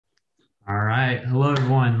All right. Hello,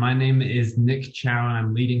 everyone. My name is Nick Chow, and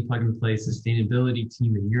I'm leading Plug and Play sustainability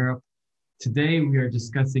team in Europe. Today, we are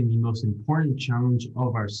discussing the most important challenge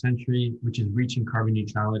of our century, which is reaching carbon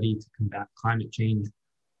neutrality to combat climate change.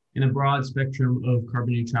 In a broad spectrum of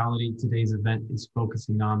carbon neutrality, today's event is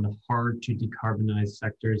focusing on the hard to decarbonize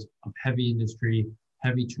sectors of heavy industry,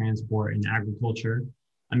 heavy transport, and agriculture.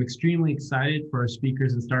 I'm extremely excited for our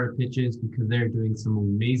speakers and startup pitches because they're doing some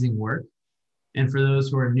amazing work. And for those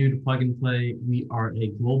who are new to Plug and Play, we are a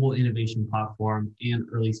global innovation platform and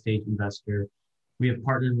early stage investor. We have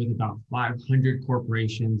partnered with about 500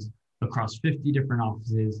 corporations across 50 different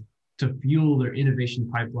offices to fuel their innovation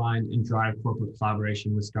pipeline and drive corporate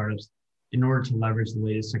collaboration with startups in order to leverage the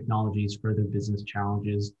latest technologies for their business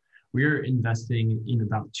challenges. We are investing in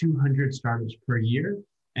about 200 startups per year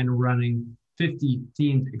and running 50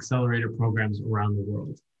 themed accelerator programs around the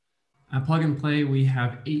world. At Plug and Play, we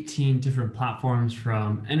have 18 different platforms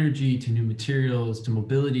from energy to new materials to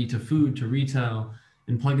mobility to food to retail.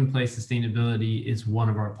 And Plug and Play Sustainability is one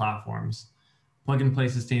of our platforms. Plug and Play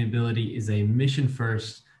Sustainability is a mission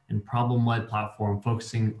first and problem led platform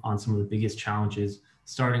focusing on some of the biggest challenges,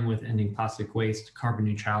 starting with ending plastic waste, carbon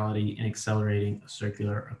neutrality, and accelerating a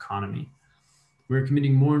circular economy. We're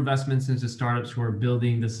committing more investments into startups who are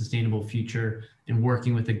building the sustainable future and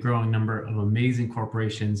working with a growing number of amazing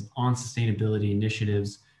corporations on sustainability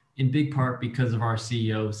initiatives, in big part because of our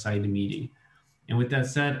CEO, Saeed Amidi. And with that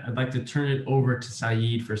said, I'd like to turn it over to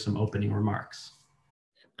Saeed for some opening remarks.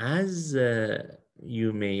 As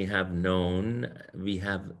you may have known, we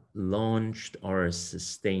have launched our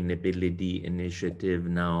sustainability initiative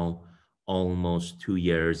now almost 2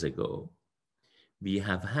 years ago. We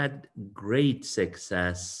have had great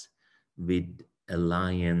success with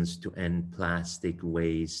Alliance to End Plastic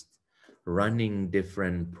Waste, running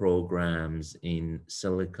different programs in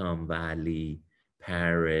Silicon Valley,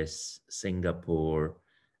 Paris, Singapore,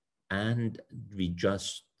 and we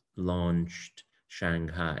just launched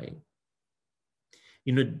Shanghai.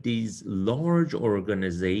 These large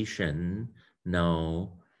organizations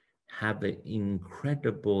now have an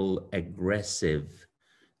incredible aggressive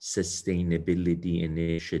sustainability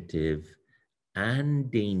initiative,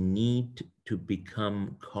 and they need to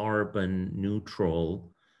become carbon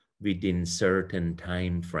neutral within certain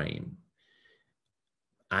time frame.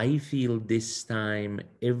 I feel this time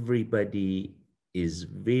everybody is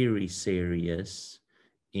very serious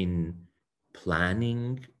in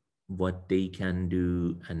planning what they can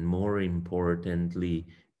do and, more importantly,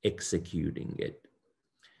 executing it.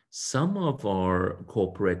 Some of our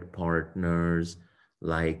corporate partners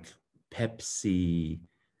like Pepsi,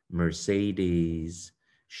 Mercedes,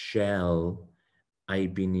 Shell,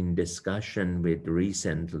 I've been in discussion with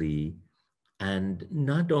recently, and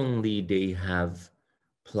not only they have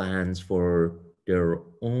plans for their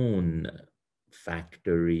own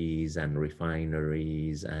factories and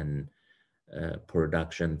refineries and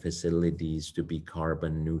production facilities to be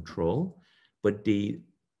carbon neutral, but they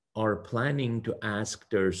are planning to ask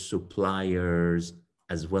their suppliers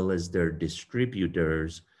as well as their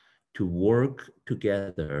distributors to work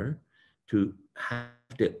together to have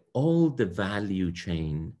all the value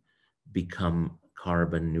chain become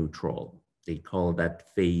carbon neutral. They call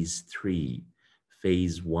that phase 3.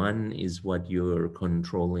 Phase 1 is what you're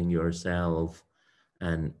controlling yourself,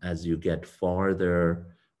 and as you get farther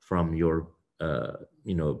from your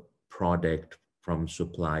product, from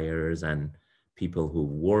suppliers and people who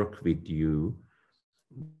work with you,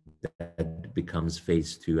 that becomes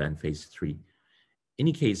phase 2 and phase 3.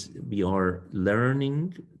 Any case, we are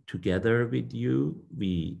learning together with you.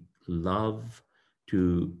 We love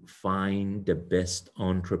to find the best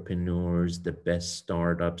entrepreneurs, the best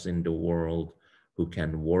startups in the world who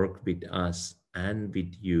can work with us and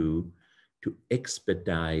with you to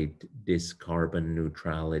expedite this carbon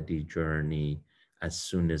neutrality journey as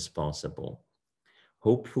soon as possible.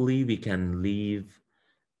 Hopefully, we can leave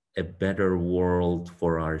a better world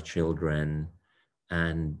for our children.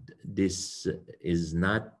 And this is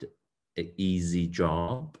not an easy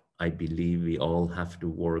job. I believe we all have to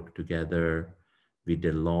work together with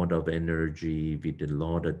a lot of energy, with a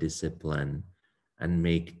lot of discipline, and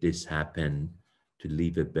make this happen to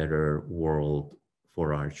leave a better world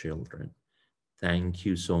for our children. Thank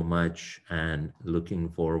you so much, and looking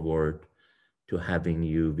forward to having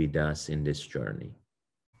you with us in this journey.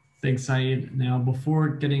 Thanks, Saeed. Now, before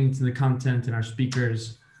getting to the content and our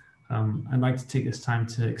speakers, I'd like to take this time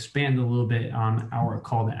to expand a little bit on our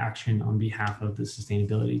call to action on behalf of the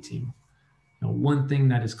sustainability team. One thing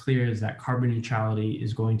that is clear is that carbon neutrality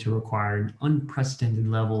is going to require an unprecedented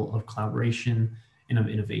level of collaboration and of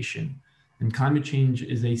innovation. And climate change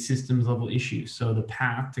is a systems level issue. So the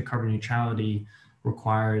path to carbon neutrality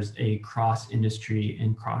requires a cross industry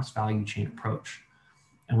and cross value chain approach.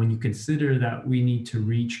 And when you consider that we need to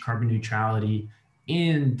reach carbon neutrality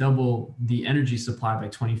and double the energy supply by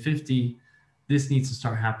 2050, this needs to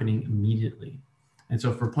start happening immediately. And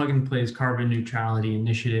so for Plug and Play's carbon neutrality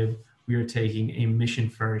initiative, we are taking a mission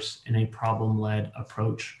first and a problem-led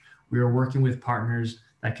approach. We are working with partners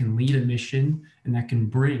that can lead a mission and that can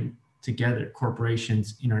bring together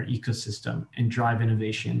corporations in our ecosystem and drive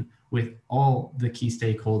innovation with all the key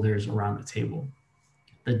stakeholders around the table.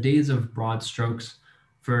 The days of broad strokes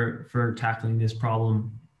for tackling this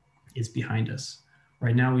problem is behind us.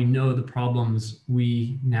 Right now, we know the problems.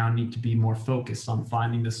 We now need to be more focused on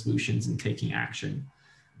finding the solutions and taking action.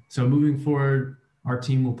 So moving forward, our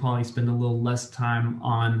team will probably spend a little less time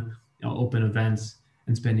on open events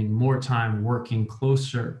and spending more time working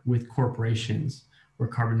closer with corporations where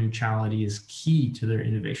carbon neutrality is key to their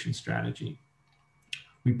innovation strategy.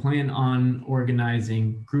 We plan on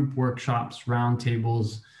organizing group workshops,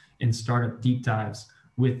 roundtables, and startup deep dives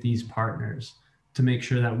with these partners to make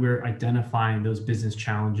sure that we're identifying those business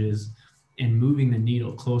challenges and moving the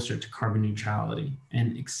needle closer to carbon neutrality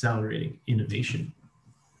and accelerating innovation.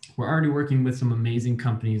 We're already working with some amazing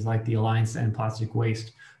companies like the Alliance to End Plastic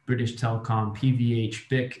Waste, British Telecom, PVH,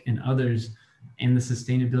 BIC, and others, and the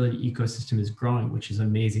sustainability ecosystem is growing, which is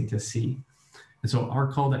amazing to see. And so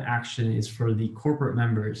our call to action is for the corporate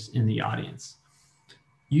members in the audience.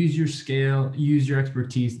 Use your scale, use your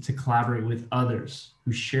expertise to collaborate with others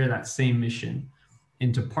who share that same mission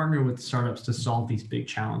and to partner with startups to solve these big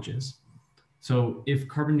challenges. So if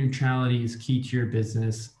carbon neutrality is key to your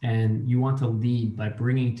business and you want to lead by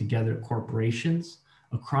bringing together corporations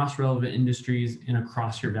across relevant industries and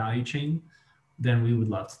across your value chain, then we would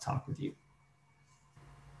love to talk with you.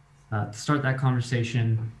 To start that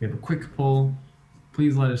conversation, we have a quick poll.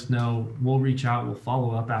 Please let us know. We'll reach out, we'll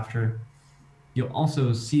follow up after. You'll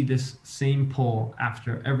also see this same poll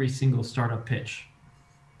after every single startup pitch,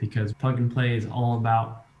 because Plug and Play is all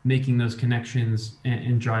about making those connections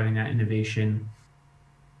and driving that innovation.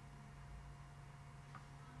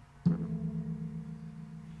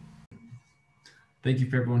 Thank you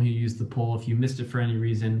for everyone who used the poll. If you missed it for any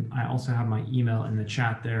reason, I also have my email in the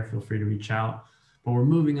chat there. Feel free to reach out. But we're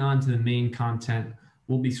moving on to the main content.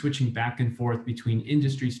 We'll be switching back and forth between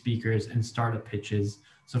industry speakers and startup pitches.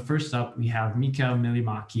 So first up, we have Mikael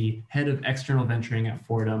Milimaki, Head of External Venturing at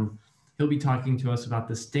Fordham. He'll be talking to us about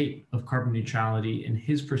the state of carbon neutrality and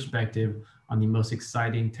his perspective on the most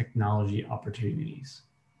exciting technology opportunities.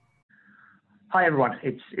 Hi, everyone.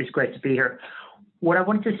 It's great to be here. What I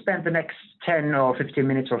wanted to spend the next 10 or 15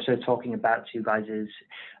 minutes or so talking about to you guys is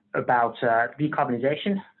about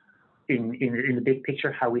decarbonization in the big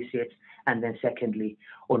picture, how we see it, and then secondly,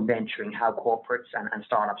 on venturing, how corporates and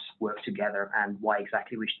startups work together and why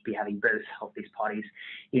exactly we should be having both of these parties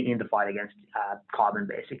in the fight against carbon,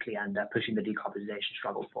 basically, and pushing the decarbonization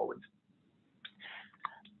struggle forward.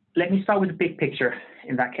 Let me start with the big picture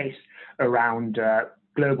in that case around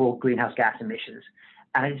global greenhouse gas emissions.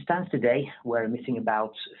 And as it stands today, we're emitting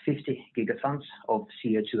about 50 gigatons of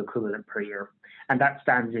CO2 equivalent per year. And that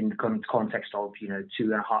stands in the context of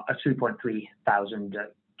 2.3 thousand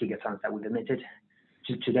gigatons that we've emitted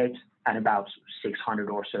to date, and about 600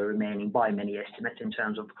 or so remaining by many estimates in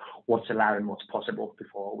terms of what's allowed and what's possible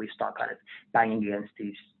before we start kind of banging against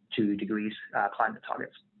these 2 degrees climate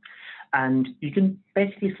targets. And you can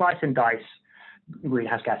basically slice and dice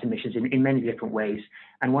greenhouse gas emissions in many different ways.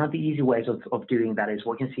 And one of the easy ways of doing that is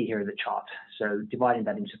what you can see here in the chart. So dividing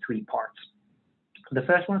that into 3 parts. The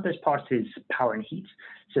first one of those parts is power and heat,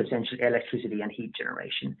 so essentially electricity and heat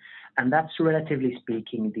generation. And that's relatively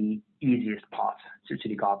speaking the easiest part to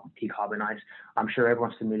decarbonize. I'm sure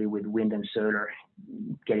everyone's familiar with wind and solar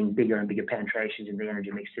getting bigger and bigger penetrations in the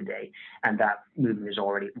energy mix today, and that movement is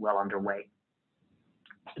already well underway.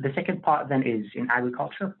 The second part then is in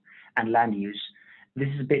agriculture and land use. This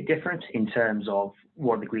is a bit different in terms of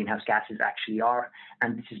what the greenhouse gases actually are,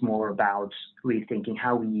 and this is more about rethinking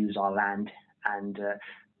how we use our land and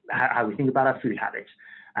how we think about our food habits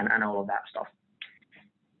and all of that stuff.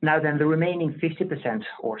 Now then, the remaining 50%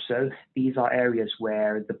 or so, these are areas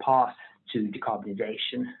where the path to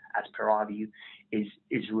decarbonization, as per our view, is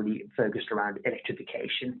really focused around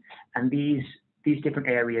electrification. And these different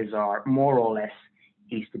areas are more or less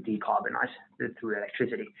easy to decarbonize through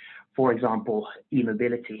electricity. For example,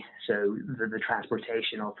 e-mobility, so the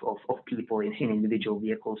transportation of people in individual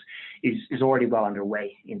vehicles is already well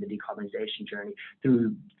underway in the decarbonization journey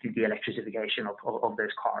through the electrification of those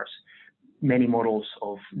cars. many models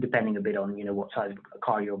of, depending a bit on what size of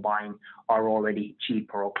car you're buying, are already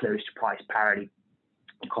cheaper or close to price parity,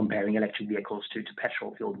 comparing electric vehicles to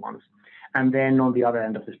petrol-fueled ones. And then on the other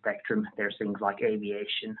end of the spectrum, there's things like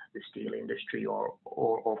aviation, the steel industry, or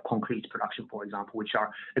concrete production, for example, which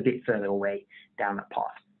are a bit further away down that path.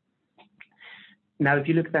 Now, if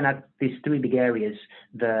you look then at these three big areas,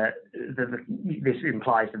 this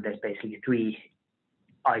implies that there's basically three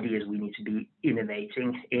ideas we need to be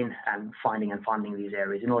innovating in and finding and funding these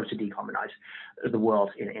areas in order to decarbonize the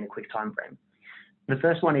world in a quick time frame. The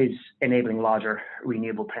first one is enabling larger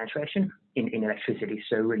renewable penetration in electricity.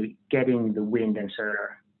 So really getting the wind and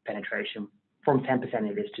solar penetration from 10%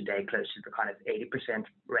 it is today close to the kind of 80%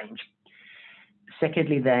 range.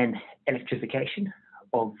 Secondly, then electrification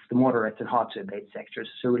of the moderate and hard-to-abate sectors.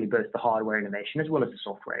 So really both the hardware innovation as well as the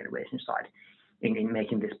software innovation side in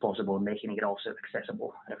making this possible and making it also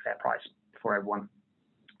accessible at a fair price for everyone.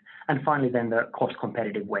 And finally, then the cost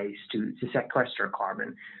competitive ways to sequester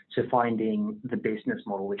carbon. So finding the business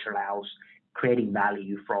model which allows creating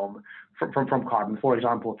value from carbon, for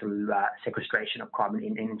example, through sequestration of carbon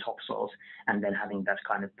in topsoils, and then having that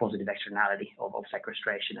kind of positive externality of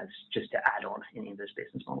sequestration as just to add on in those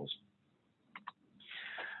business models.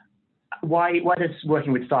 Why does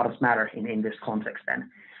working with startups matter in this context then?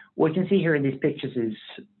 What you can see here in these pictures is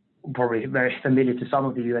probably very familiar to some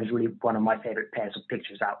of you, and is really one of my favorite pairs of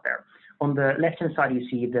pictures out there. On the left-hand side, you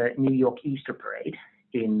see the New York Easter Parade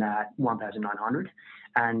in 1900,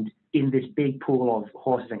 and in this big pool of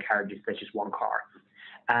horses and carriages, there's just one car.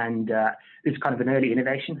 And it's kind of an early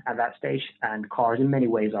innovation at that stage, and cars in many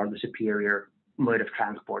ways are the superior mode of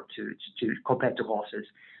transport to compared to horses,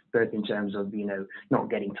 both in terms of not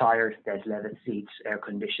getting tired, there's leather seats, air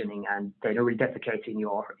conditioning, and they don't really defecate in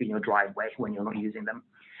your driveway when you're not using them.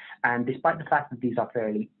 And despite the fact that these are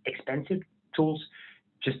fairly expensive tools,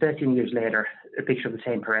 just 13 years later, a picture of the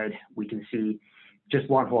same parade, we can see just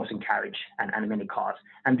one horse and carriage and many cars.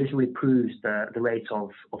 And this really proves the rates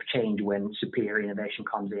of change when superior innovation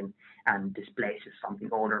comes in and displaces something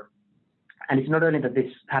older. And it's not only that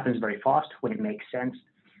this happens very fast when it makes sense,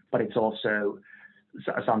 but it's also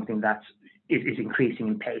something that is increasing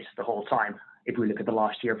in pace the whole time. If we look at the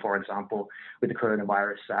last year, for example, with the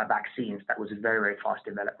coronavirus vaccines, that was a very, very fast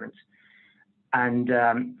development. And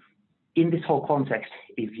in this whole context,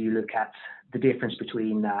 if you look at the difference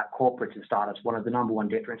between corporates and startups, one of the number one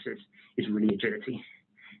differences is really agility,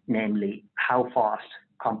 namely how fast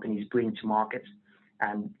companies bring to market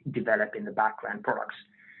and develop in the background products.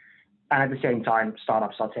 And at the same time,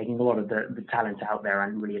 startups are taking a lot of the talent out there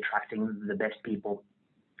and really attracting the best people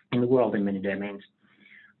in the world in many domains.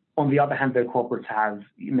 On the other hand, though, corporates have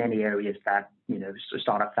many areas that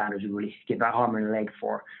startup founders really give a arm and a leg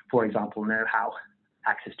for example, know-how,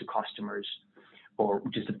 access to customers, or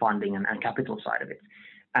just the funding and capital side of it.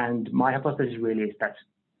 And my hypothesis really is that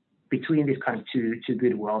between these kind of two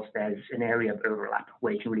good worlds, there's an area of overlap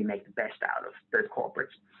where you can really make the best out of both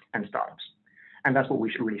corporates and startups. And that's what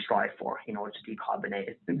we should really strive for in order to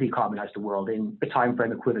decarbonize the world in a time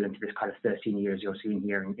frame equivalent to this kind of 13 years you're seeing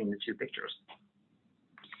here in the two pictures.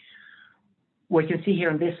 What you can see here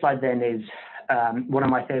on this slide then is one of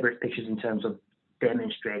my favorite pictures in terms of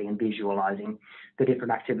demonstrating and visualizing the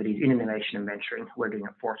different activities in innovation and venturing we're doing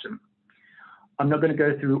at Fortum. I'm not going to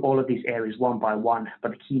go through all of these areas one by one,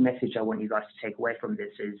 but the key message I want you guys to take away from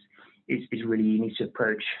this is really you need to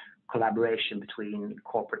approach collaboration between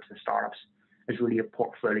corporates and startups as really a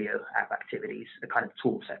portfolio of activities, a kind of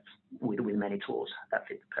tool set with many tools that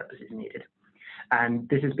fit the purposes needed. And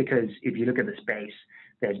this is because if you look at the space,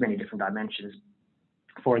 there's many different dimensions.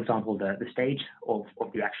 For example, the stage of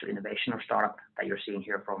the actual innovation or startup that you're seeing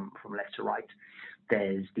here from left to right.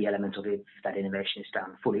 There's the element of if that innovation is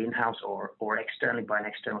done fully in-house or externally by an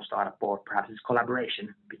external startup, or perhaps it's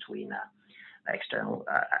collaboration between external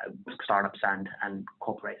startups and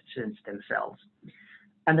corporations themselves.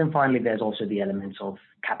 And then finally, there's also the elements of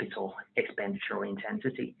capital expenditure or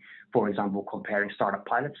intensity. For example, comparing startup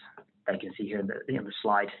pilots that you can see here in the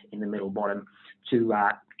slide in the middle bottom to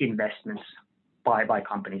investments by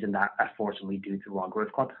companies, and that at Fortum we do through our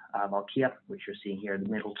growth club, Valkia, which you're seeing here in the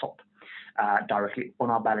middle top, directly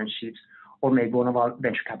on our balance sheet, or maybe one of our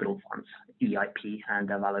venture capital funds, EIP and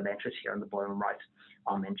Valor Ventures here on the bottom right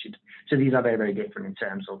are mentioned. So these are very, very different in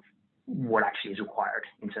terms of what actually is required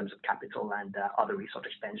in terms of capital and other resource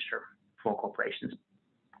expenditure for corporations.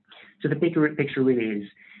 So the bigger picture really is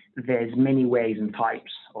there's many ways and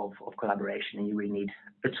types of collaboration, and you really need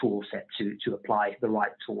a tool set to apply the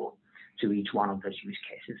right tool to each one of those use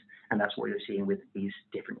cases. And that's what you're seeing with these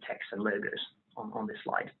different texts and logos on this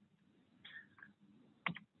slide.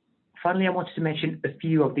 Finally, I wanted to mention a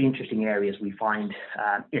few of the interesting areas we find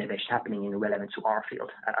innovation happening in relevant to our field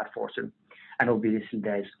at Fortum. And obviously,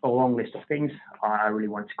 there's a long list of things. I really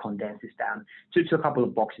want to condense this down to a couple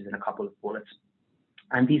of boxes and a couple of bullets.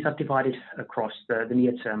 And these are divided across the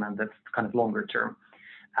near term and the kind of longer term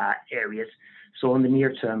areas. So on the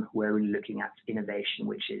near term, we're really looking at innovation,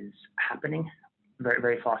 which is happening very,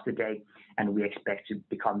 very fast today, and we expect to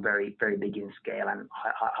become very, very big in scale and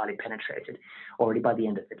highly penetrated already by the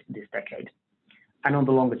end of this decade. And on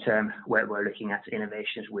the longer term, we're looking at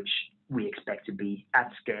innovations which we expect to be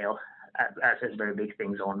at scale as very big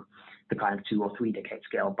things on the kind of 2 or 3 decade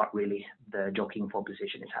scale, but really the jockeying for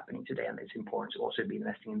position is happening today, and it's important to also be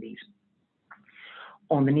investing in these.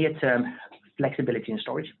 On the near term, flexibility in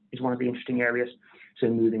storage is one of the interesting areas. So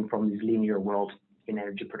moving from this linear world in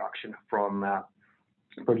energy production from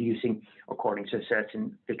producing according to a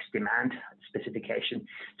certain fixed demand specification,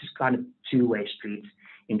 just kind of two-way streets,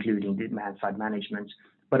 including demand side management,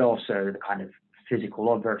 but also the kind of physical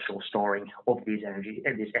or virtual storing of this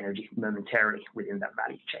energy momentarily within that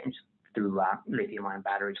value chain through lithium-ion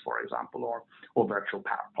batteries, for example, or virtual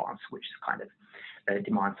power plants, which is kind of a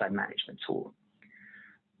demand-side management tool.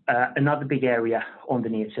 Another big area on the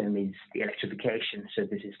near term is the electrification. So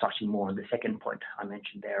this is touching more on the second point I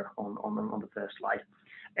mentioned there on the first slide.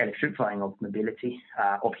 Electrifying of mobility,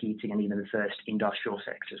 of heating, and even the first industrial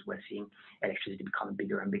sectors, we're seeing electricity become a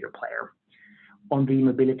bigger and bigger player. On the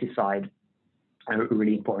mobility side, a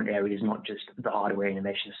really important area is not just the hardware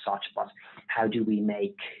innovation as such, but how do we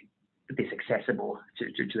make this accessible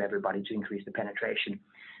to everybody to increase the penetration.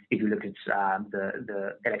 If you look at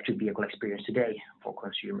the electric vehicle experience today for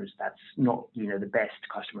consumers, that's not the best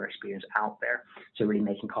customer experience out there. So really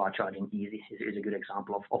making car charging easy is a good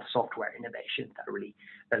example of software innovation that really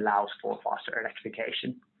allows for faster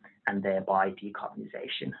electrification and thereby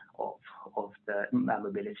decarbonization of the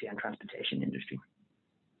mobility and transportation industry.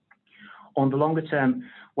 On the longer term,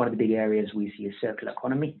 one of the big areas we see is circular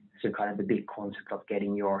economy. So kind of the big concept of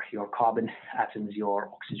getting your carbon atoms,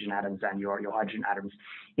 your oxygen atoms, and your hydrogen atoms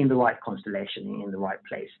in the right constellation, in the right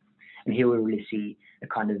place. And here we really see a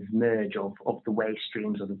kind of merge of the waste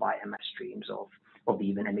streams, of the biomass streams, of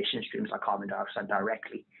even emission streams like carbon dioxide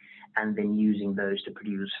directly, and then using those to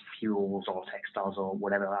produce fuels or textiles or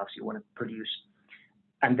whatever else you want to produce.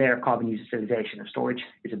 And there, carbon utilization and storage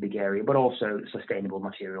is a big area, but also sustainable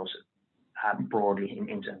materials broadly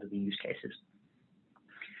in terms of the use cases.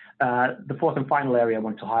 The fourth and final area I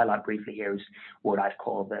want to highlight briefly here is what I'd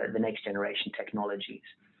call the next generation technologies,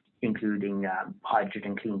 including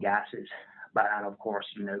hydrogen, clean gases, and of course,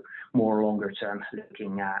 more longer term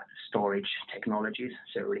looking at storage technologies.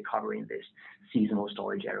 So really covering this seasonal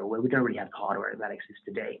storage area where we don't really have the hardware that exists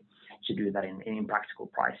today to do that in practical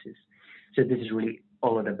prices. So this is really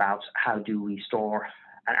all about how do we store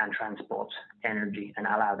and transport energy and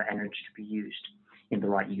allow the energy to be used in the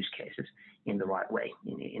right use cases in the right way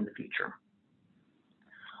in the future.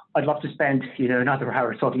 I'd love to spend another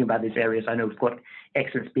hour talking about these areas. I know we've got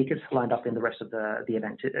excellent speakers lined up in the rest of the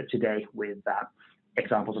event today with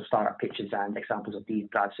examples of startup pitches and examples of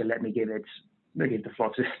deep dives. So let me give the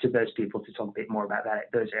floor to those people to talk a bit more about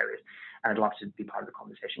those areas. And I'd love to be part of the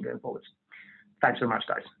conversation going forward. Thanks so much,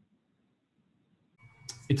 guys.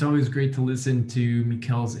 It's always great to listen to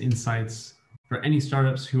Mikkel's insights. For any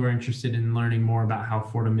startups who are interested in learning more about how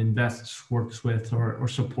Fortum invests, works with, or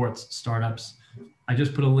supports startups, I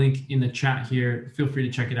just put a link in the chat here. Feel free to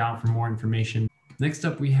check it out for more information. Next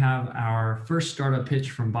up, we have our first startup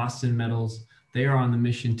pitch from Boston Metals. They are on the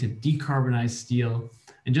mission to decarbonize steel.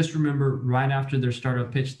 And just remember, right after their startup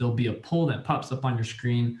pitch, there'll be a poll that pops up on your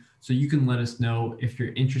screen so you can let us know if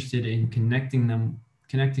you're interested in connecting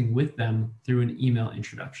with them through an email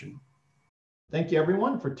introduction. Thank you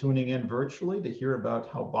everyone for tuning in virtually to hear about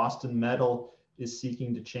how Boston Metal is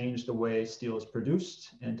seeking to change the way steel is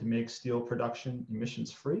produced and to make steel production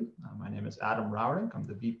emissions free. My name is Adam Rowring. I'm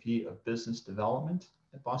the VP of Business Development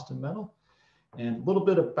at Boston Metal. And a little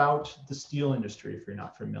bit about the steel industry, if you're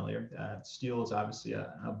not familiar. Steel is obviously an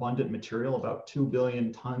abundant material. About 2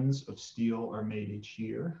 billion tons of steel are made each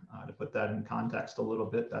year. To put that in context a little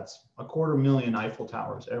bit, that's 250,000 Eiffel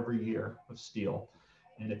Towers every year of steel.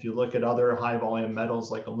 And if you look at other high volume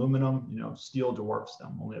metals like aluminum, steel dwarfs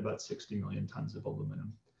them, only about 60 million tons of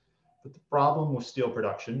aluminum. But the problem with steel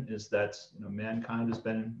production is that mankind has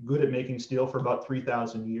been good at making steel for about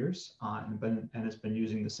 3,000 years and has been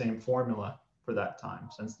using the same formula for that time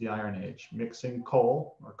since the Iron Age, mixing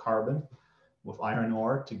coal or carbon with iron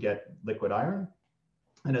ore to get liquid iron.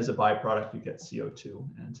 And as a byproduct, you get CO2.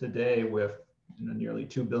 And today with nearly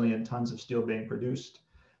 2 billion tons of steel being produced,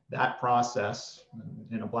 that process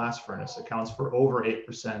in a blast furnace accounts for over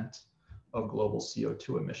 8% of global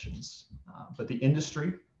CO2 emissions. But the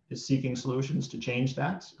industry is seeking solutions to change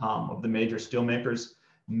that. Of the major steel makers,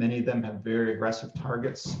 many of them have very aggressive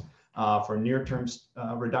targets for near-term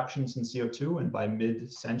reductions in CO2 and by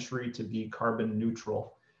mid-century to be carbon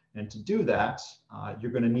neutral. And to do that,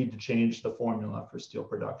 you're going to need to change the formula for steel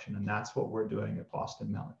production. And that's what we're doing at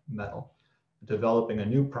Boston Metal, developing a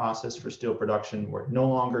new process for steel production. We're no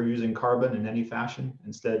longer using carbon in any fashion,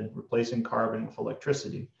 instead replacing carbon with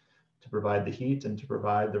electricity to provide the heat and to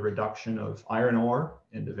provide the reduction of iron ore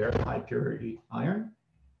into very high purity iron.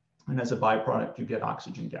 And as a byproduct, you get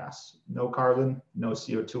oxygen gas, no carbon, no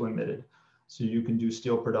CO2 emitted. So you can do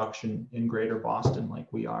steel production in Greater Boston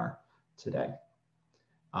like we are today.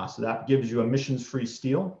 So that gives you emissions-free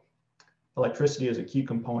steel. Electricity is a key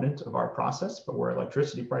component of our process, but where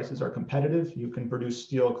electricity prices are competitive, you can produce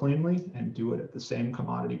steel cleanly and do it at the same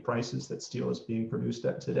commodity prices that steel is being produced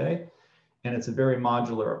at today. And it's a very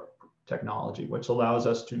modular technology, which allows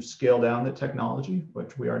us to scale down the technology,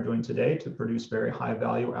 which we are doing today, to produce very high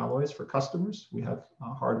value alloys for customers. We have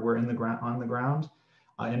hardware on the ground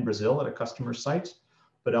in Brazil at a customer site,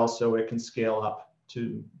 but also it can scale up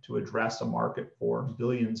to address a market for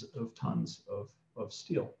billions of tons of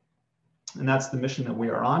steel. And that's the mission that we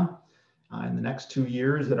are on. In the next 2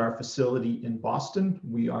 years at our facility in Boston,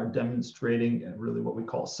 we are demonstrating at really what we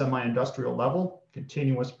call semi-industrial level,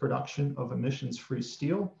 continuous production of emissions-free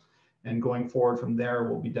steel. And going forward from there,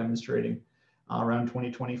 we'll be demonstrating around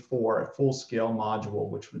 2024 a full-scale module,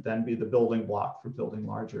 which would then be the building block for building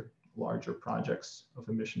larger projects of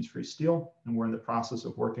emissions-free steel. And we're in the process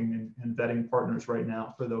of working and vetting partners right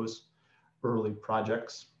now for those early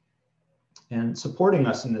projects. And supporting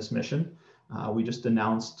us in this mission, we just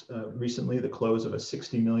announced recently the close of a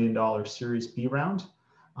 $60 million Series B round.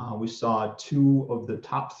 We saw 2 of the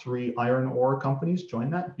top 3 iron ore companies join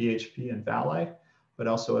that, BHP and Vale, but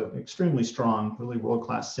also an extremely strong, really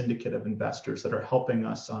world-class syndicate of investors that are helping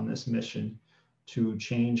us on this mission to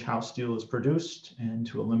change how steel is produced and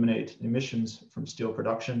to eliminate emissions from steel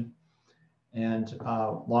production. And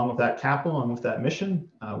along with that capital and with that mission,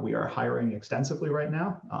 we are hiring extensively right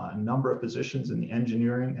now, a number of positions in the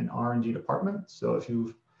engineering and R&D department. So if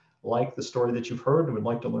you've liked the story that you've heard and would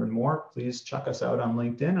like to learn more, please check us out on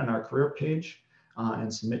LinkedIn on our career page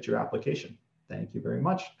and submit your application. Thank you very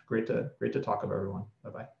much. Great to talk with everyone.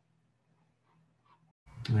 Bye-bye.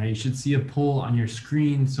 All right, you should see a poll on your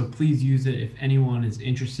screen, so please use it if anyone is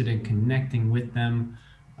interested in connecting with them.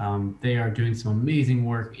 They are doing some amazing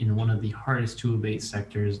work in one of the hardest to abate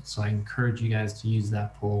sectors, so I encourage you guys to use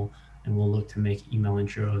that poll, and we'll look to make email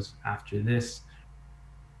intros after this.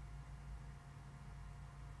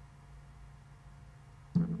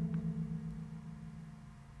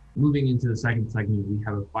 Moving into the second segment, we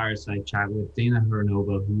have a fireside chat with Dana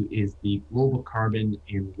Hranova, who is the Global Carbon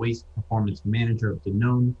and Waste Performance Manager of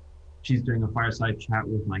Danone. She's doing a fireside chat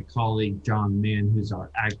with my colleague, John Mann, who's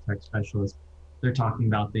our ag tech specialist. They're talking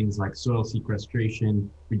about things like soil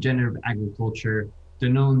sequestration, regenerative agriculture,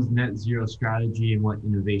 Danone's net zero strategy, and what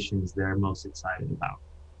innovations they're most excited about.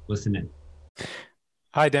 Listen in.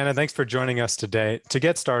 Hi, Dana. Thanks for joining us today. To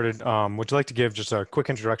get started, would you like to give just a quick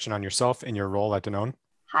introduction on yourself and your role at Danone?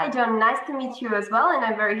 Hi, John. Nice to meet you as well, and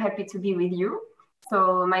I'm very happy to be with you.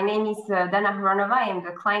 So my name is Dana Hranova. I am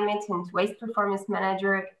the Climate and Waste Performance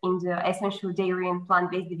Manager in the Essential Dairy and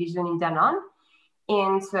Plant-Based Division in Danone.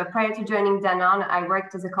 And prior to joining Danone, I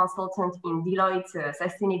worked as a consultant in Deloitte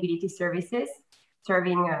Sustainability Services,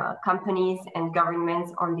 serving companies and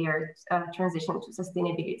governments on their transition to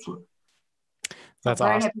sustainability. That's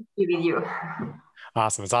very awesome. Happy to be with you.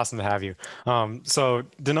 Awesome. It's awesome to have you. So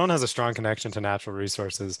Danone has a strong connection to natural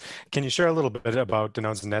resources. Can you share a little bit about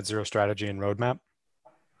Danone's net zero strategy and roadmap?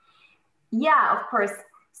 Yeah, of course.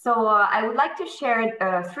 So I would like to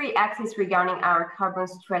share 3 axes regarding our carbon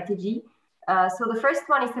strategy. So the first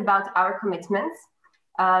one is about our commitments.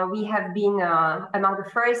 We have been among the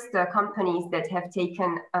first companies that have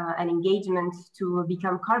taken an engagement to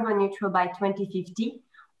become carbon neutral by 2050,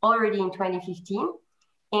 already in 2015.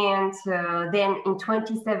 And then in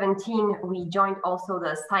 2017, we joined also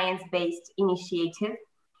the science-based initiative.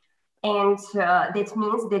 And that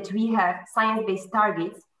means that we have science-based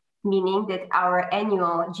targets, meaning that our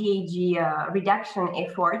annual GHG reduction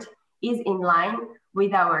effort is in line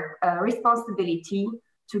with our responsibility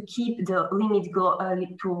to keep the limit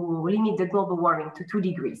the global warming to 2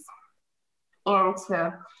 degrees. And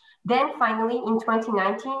then finally, in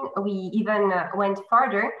 2019, we even went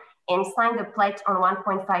further and signed a pledge on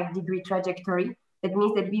 1.5 degree trajectory. That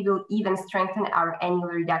means that we will even strengthen our annual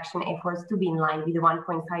reduction efforts to be in line with the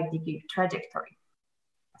 1.5 degree trajectory.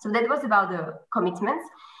 So that was about the commitments.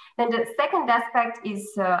 Then the second aspect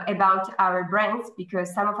is about our brands,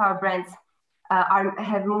 because some of our brands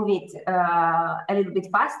have moved it a little bit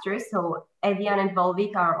faster. So Evian and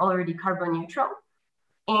Volvic are already carbon neutral.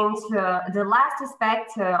 And the last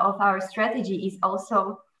aspect of our strategy is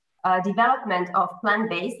also development of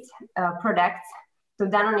plant-based products. So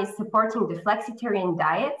Danone is supporting the flexitarian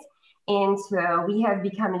diet, and we have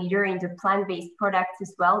become a leader in the plant-based products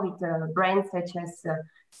as well, with brands such as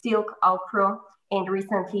Silk, Alpro, and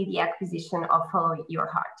recently the acquisition of Follow Your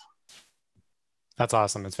Heart. That's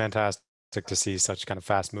awesome. It's fantastic to see such kind of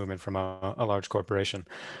fast movement from a large corporation.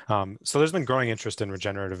 So there's been growing interest in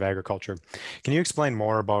regenerative agriculture. Can you explain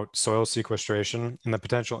more about soil sequestration and the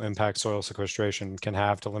potential impact soil sequestration can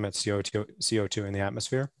have to limit CO2 in the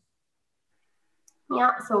atmosphere?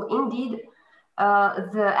 Yeah, so indeed,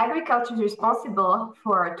 the agriculture is responsible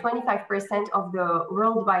for 25% of the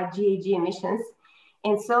worldwide GHG emissions.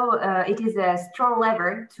 And so it is a strong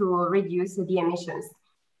lever to reduce the emissions.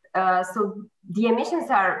 So the emissions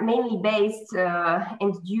are mainly based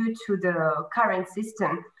and due to the current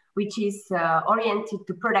system, which is oriented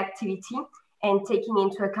to productivity and taking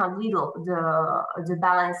into account little the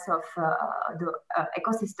balance of the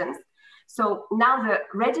ecosystems. So now the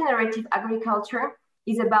regenerative agriculture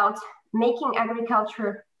is about making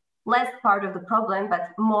agriculture less part of the problem, but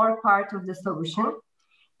more part of the solution.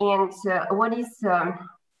 And what is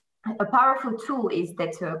a powerful tool is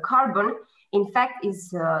that carbon, in fact, is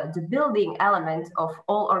the building element of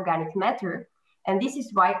all organic matter. And this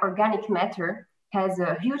is why organic matter has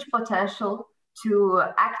a huge potential to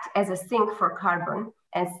act as a sink for carbon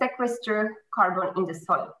and sequester carbon in the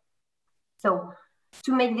soil. So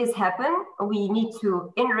to make this happen, we need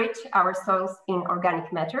to enrich our soils in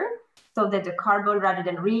organic matter so that the carbon, rather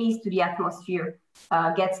than released to the atmosphere,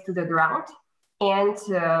 gets to the ground. And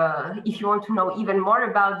if you want to know even more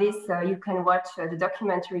about this, you can watch the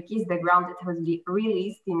documentary Kiss the Ground that was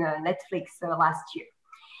released in Netflix last year.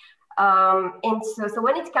 And so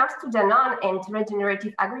when it comes to Danone and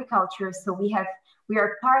regenerative agriculture, so we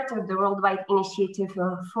are part of the worldwide initiative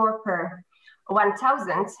 4/1000,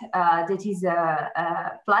 that is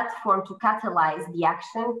a platform to catalyze the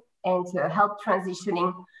action and help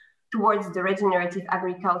transitioning towards the regenerative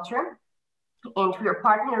agriculture. And we are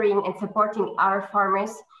partnering and supporting our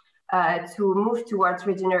farmers to move towards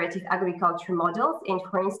regenerative agriculture models. And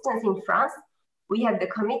for instance, in France, we have the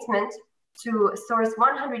commitment to source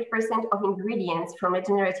 100% of ingredients from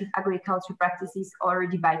regenerative agriculture practices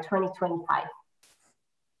already by 2025.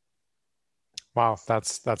 Wow,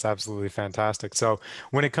 that's absolutely fantastic. So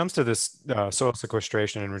when it comes to this soil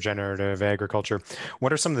sequestration and regenerative agriculture,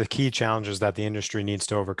 what are some of the key challenges that the industry needs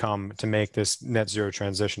to overcome to make this net zero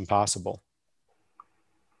transition possible?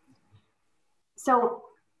 So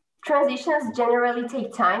transitions generally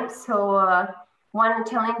take time. So one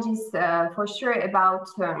challenge is for sure about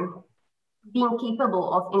being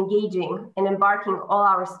capable of engaging and embarking all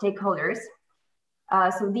our stakeholders.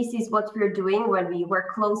 So this is what we're doing when we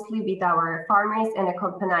work closely with our farmers and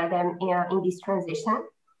accompany them in this transition.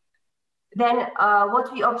 Then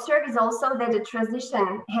what we observe is also that the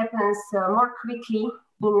transition happens more quickly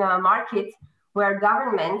in a market where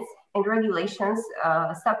governments and regulations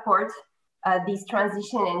support this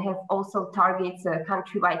transition and have also targets,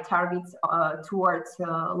 countrywide targets towards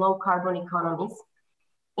low carbon economies.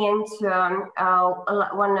 And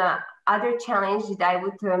one other challenge that I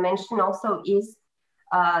would mention also is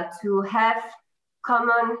to have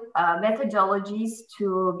common methodologies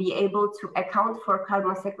to be able to account for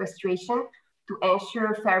carbon sequestration, to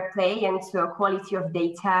ensure fair play and quality of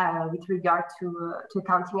data with regard to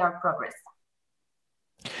counting our progress.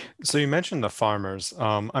 So you mentioned the farmers.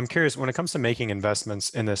 I'm curious, when it comes to making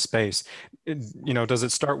investments in this space, does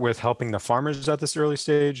it start with helping the farmers at this early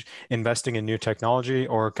stage, investing in new technology,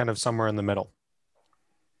 or kind of somewhere in the middle?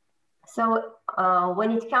 So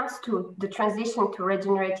when it comes to the transition to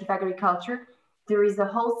regenerative agriculture, there is a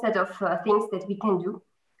whole set of things that we can do,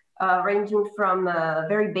 ranging from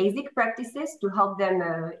very basic practices to help them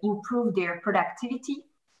improve their productivity.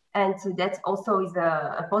 And that also is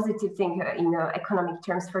a positive thing in economic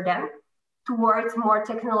terms for them, towards more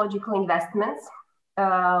technological investments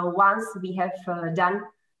once we have done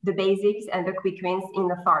the basics and the quick wins in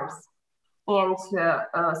the farms. And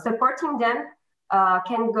supporting them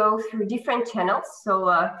can go through different channels. So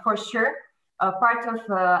for sure, part of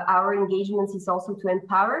our engagements is also to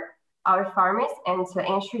empower our farmers and to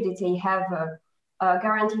ensure that they have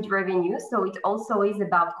guaranteed revenue. So it also is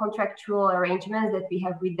about contractual arrangements that we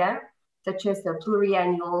have with them, such as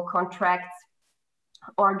pluriannual contracts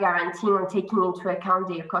or guaranteeing or taking into account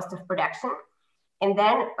their cost of production. And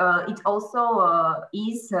then it also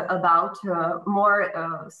is about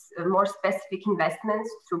more specific investments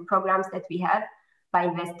through programs that we have by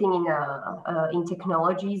investing in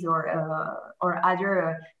technologies or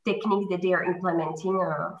other techniques that they are implementing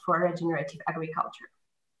for regenerative agriculture.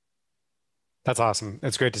 That's awesome.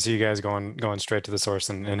 It's great to see you guys going straight to the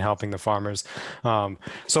source and helping the farmers.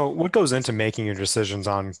 So what goes into making your decisions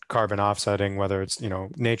on carbon offsetting, whether it's,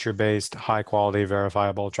 nature-based, high quality,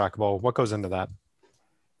 verifiable, trackable, what goes into that?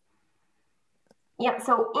 Yeah,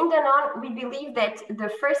 so in Danone, we believe that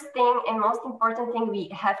the first thing and most important thing we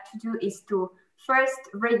have to do is to first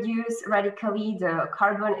reduce radically the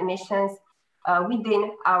carbon emissions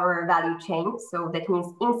within our value chain. So that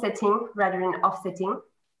means insetting rather than offsetting.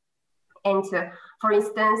 And for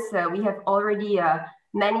instance, we have already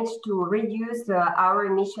managed to reduce our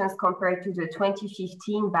emissions compared to the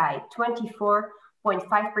 2015 by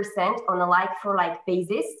 24.5% on a like-for-like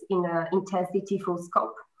basis in intensity full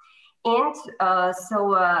scope. And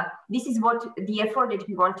so this is what the effort that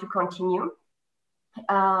we want to continue.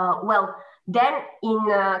 Well, then in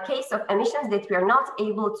case of emissions that we are not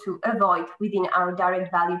able to avoid within our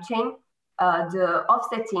direct value chain, the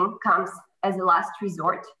offsetting comes as a last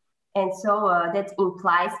resort. And so that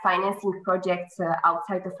implies financing projects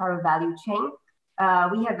outside of our value chain.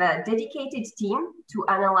 We have a dedicated team to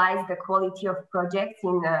analyze the quality of projects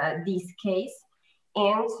in this case.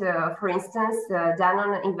 And for instance,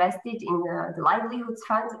 Danone invested in the Livelihoods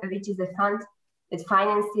Fund, which is a fund that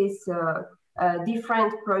finances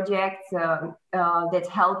different projects that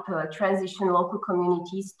help transition local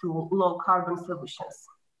communities to low carbon solutions.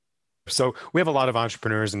 So we have a lot of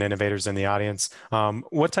entrepreneurs and innovators in the audience.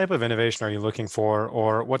 What type of innovation are you looking for,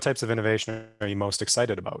 or what types of innovation are you most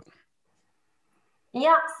excited about?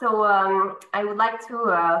 Yeah, so I would like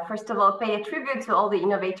to, first of all, pay a tribute to all the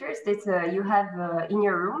innovators that you have in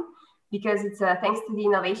your room, because it's thanks to the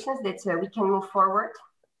innovations that we can move forward.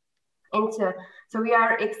 And so we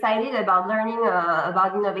are excited about learning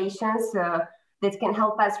about innovations that can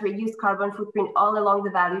help us reduce carbon footprint all along the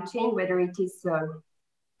value chain, whether it is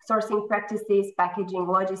sourcing practices, packaging,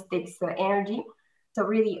 logistics, energy. So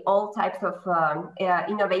really all types of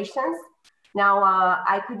innovations. Now,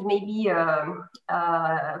 I could maybe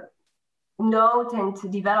note and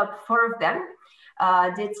develop 4 of them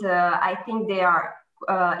that I think they are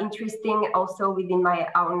interesting also within my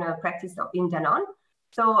own practice in Danone.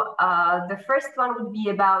 So the first one would be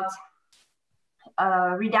about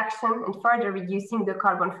reduction and further reducing the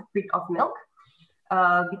carbon footprint of milk.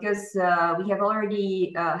 Because we have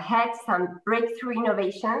already had some breakthrough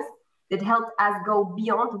innovations that helped us go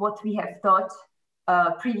beyond what we have thought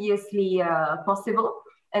previously possible.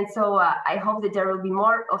 And so I hope that there will be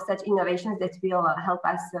more of such innovations that will help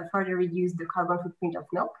us further reduce the carbon footprint of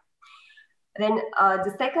milk. Then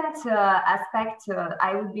the second aspect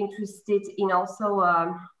I would be interested in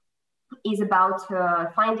also is about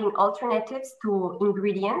finding alternatives to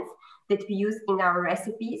ingredients that we use in our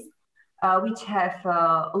recipes, which have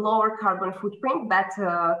lower carbon footprint, but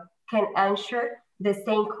can ensure the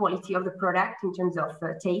same quality of the product in terms of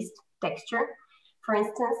taste, texture, for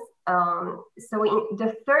instance. So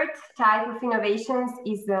the third type of innovations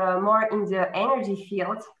is more in the energy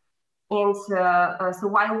field. And so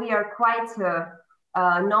while we are quite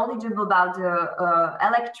knowledgeable about the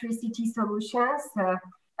electricity solutions,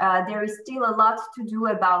 there is still a lot to do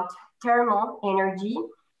about thermal energy,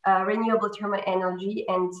 renewable thermal energy.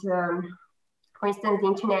 And for instance, the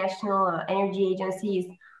International Energy Agency is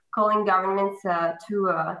calling governments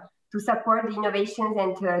to support the innovations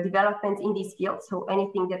and development in this field. So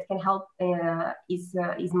anything that can help is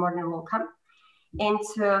more than welcome. And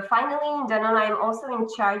finally, in Danone, I'm also in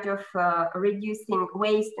charge of reducing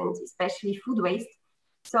waste and especially food waste.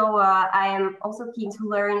 So I am also keen to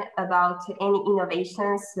learn about any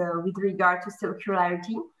innovations with regard to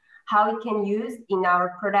circularity, how we can use in our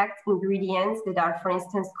product ingredients that are, for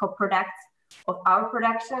instance, co-products of our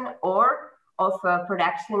production or of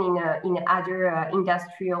production in other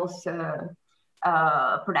industrial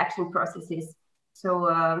production processes. So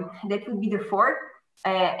that would be the 4.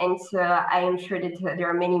 And I am sure that there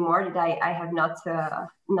are many more that I have not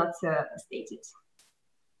stated.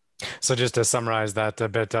 So just to summarize that a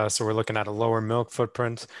bit, so we're looking at a lower milk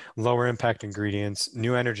footprint, lower impact ingredients,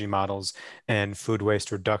 new energy models, and food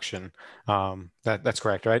waste reduction. That's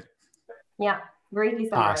correct, right? Yeah, greatly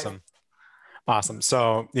summarized. Awesome.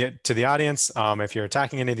 So yeah, to the audience, if you're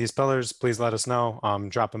attacking any of these pillars, please let us know.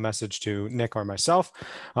 Drop a message to Nick or myself.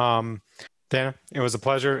 Dana, it was a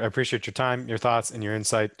pleasure. I appreciate your time, your thoughts, and your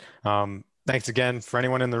insight. Thanks again. For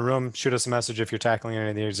anyone in the room, shoot us a message if you're tackling any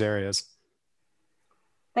of these areas.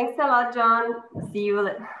 Thanks a lot, John. See you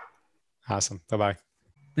later. Awesome. Bye-bye.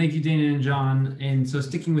 Thank you, Dana and John. And so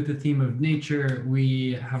sticking with the theme of nature,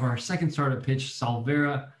 we have our second startup pitch,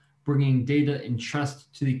 Solvera, bringing data and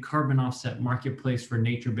trust to the carbon offset marketplace for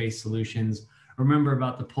nature-based solutions. Remember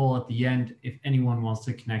about the poll at the end if anyone wants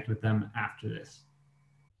to connect with them after this.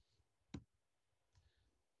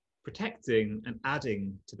 Protecting and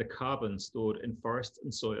adding to the carbon stored in forest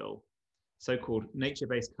and soil, so-called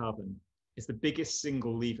nature-based carbon, is the biggest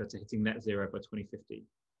single lever to hitting net zero by 2050.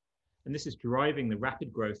 And this is driving the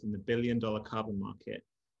rapid growth in the billion-dollar carbon market,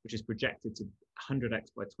 which is projected to 100x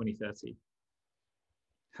by 2030.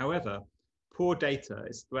 However, poor data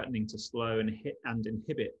is threatening to slow and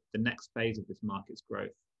inhibit the next phase of this market's growth.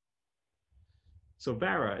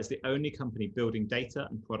 Solvera is the only company building data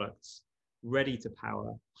and products ready to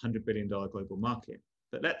power a $100 billion global market.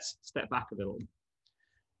 But let's step back a little.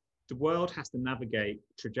 The world has to navigate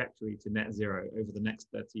trajectory to net zero over the next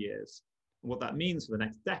 30 years. And what that means for the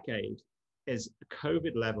next decade is a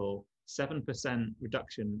COVID level 7%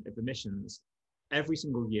 reduction of emissions every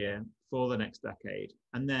single year for the next decade,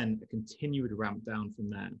 and then a continued ramp down from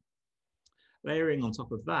there. Layering on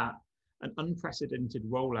top of that, an unprecedented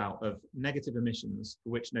rollout of negative emissions for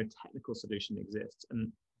which no technical solution exists.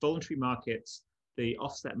 And voluntary markets, the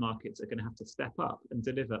offset markets, are going to have to step up and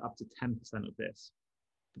deliver up to 10% of this.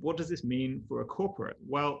 What does this mean for a corporate?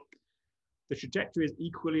 Well, the trajectory is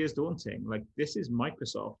equally as daunting. Like, this is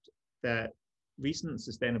Microsoft. Their recent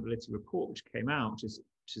sustainability report, which came out, which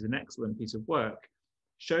is an excellent piece of work,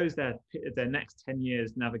 shows their next 10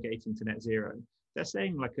 years navigating to net zero. They're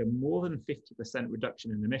saying like a more than 50%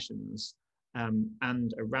 reduction in emissions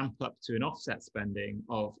and a ramp up to an offset spending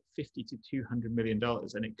of $50 to $200 million.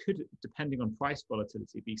 And it could, depending on price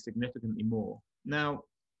volatility, be significantly more. Now,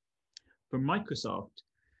 for Microsoft,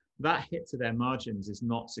 that hit to their margins is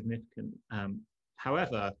not significant.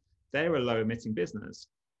 However, they're a low emitting business.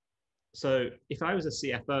 So if I was a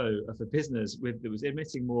CFO of a business that was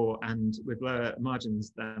emitting more and with lower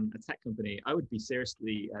margins than a tech company, I would be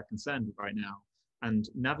seriously concerned right now. And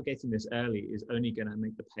navigating this early is only going to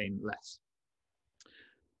make the pain less.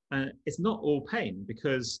 It's not all pain,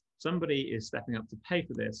 because somebody is stepping up to pay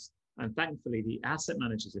for this. And thankfully, the asset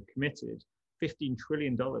managers have committed $15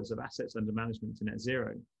 trillion of assets under management to net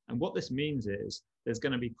zero. And what this means is there's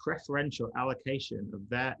going to be preferential allocation of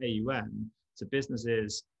their AUM to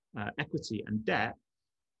businesses, equity and debt,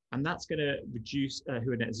 and that's going to reduce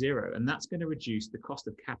who are net zero, and that's going to reduce the cost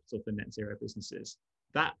of capital for net zero businesses.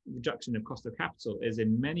 That reduction of cost of capital is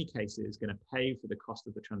in many cases going to pay for the cost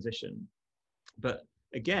of the transition. But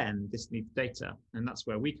again, this needs data, and that's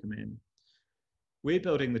where we come in. We're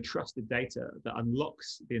building the trusted data that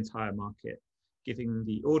unlocks the entire market, giving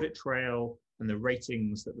the audit trail and the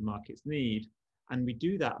ratings that the markets need. And we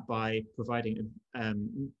do that by providing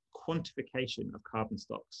quantification of carbon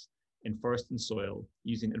stocks in forest and soil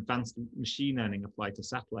using advanced machine learning applied to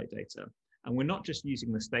satellite data. And we're not just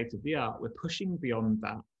using the state of the art, we're pushing beyond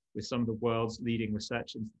that with some of the world's leading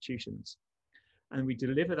research institutions. And we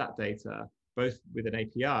deliver that data both with an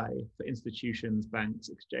API for institutions, banks,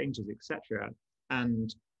 exchanges, etc.,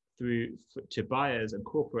 and to buyers and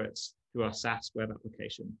corporates through our SaaS web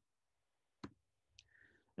application.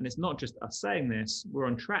 And it's not just us saying this, we're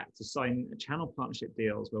on track to sign channel partnership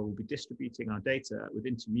deals where we'll be distributing our data with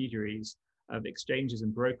intermediaries of exchanges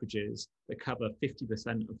and brokerages that cover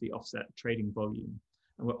 50% of the offset trading volume.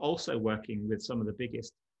 And we're also working with some of the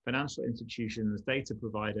biggest financial institutions, data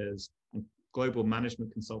providers, and global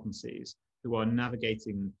management consultancies who are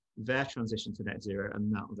navigating their transition to net zero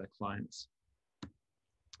and that of their clients.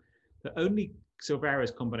 But only Solvera's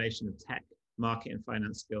combination of tech, market, and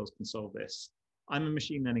finance skills can solve this. I'm a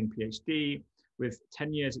machine learning PhD with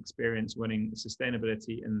 10 years experience running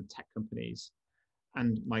sustainability in tech companies.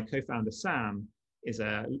 And my co-founder, Sam, is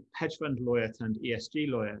a hedge fund lawyer turned ESG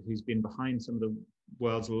lawyer who's been behind some of the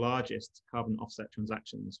world's largest carbon offset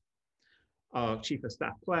transactions. Our chief of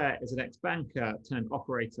staff, Claire, is an ex-banker turned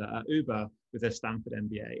operator at Uber with a Stanford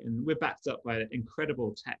MBA. And we're backed up by an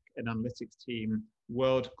incredible tech and analytics team,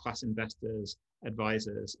 world-class investors,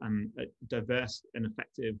 advisors, and a diverse and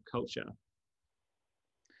effective culture.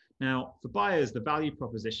 Now, for buyers, the value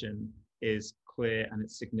proposition is clear and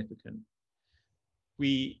it's significant.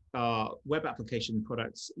 Our web application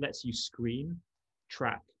products lets you screen,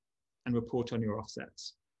 track, and report on your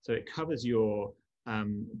offsets. So it covers your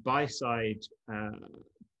buy-side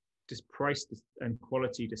price and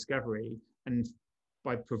quality discovery. And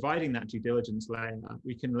by providing that due diligence layer,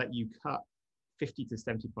 we can let you cut 50 to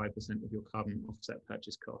 75% of your carbon offset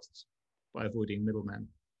purchase costs by avoiding middlemen.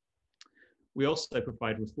 We also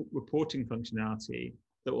provide reporting functionality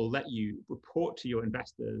that will let you report to your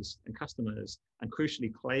investors and customers and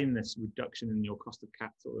crucially claim this reduction in your cost of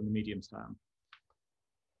capital in the medium term.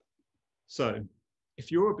 So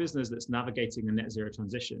if you're a business that's navigating a net zero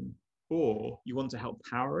transition or you want to help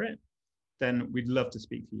power it, then we'd love to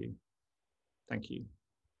speak to you. Thank you.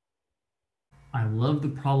 I love the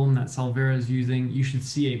problem that Salvera is using. You should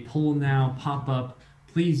see a poll now pop up.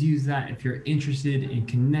 Please use that if you're interested in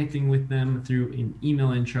connecting with them through an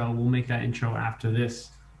email intro. We'll make that intro after this.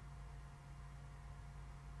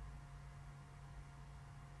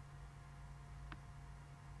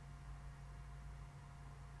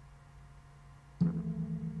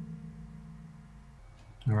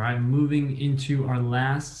 All right, moving into our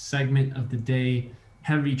last segment of the day,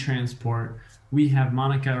 heavy transport. We have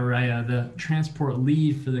Monica Araya, the transport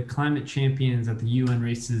lead for the climate champions at the UN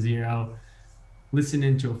Race to Zero, listen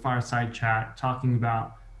into a fireside chat talking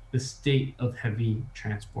about the state of heavy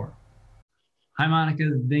transport. Hi, Monica.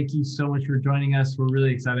 Thank you so much for joining us. We're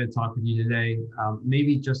really excited to talk with you today.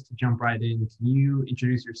 Maybe just to jump right in, can you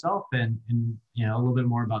introduce yourself and a little bit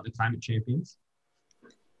more about the climate champions?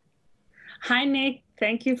 Hi, Nick.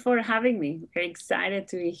 Thank you for having me. Very excited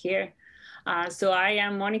to be here. So I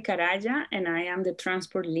am Monica Araya, and I am the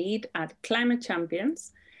transport lead at Climate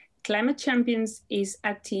Champions. Climate Champions is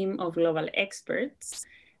a team of global experts.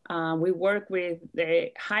 We work with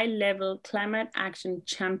the high-level climate action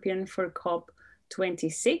champion for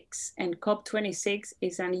COP26, and COP26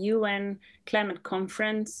 is an UN climate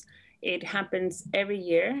conference. It happens every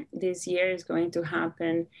year. This year is going to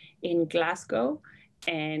happen in Glasgow.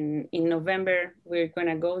 And in November, we're going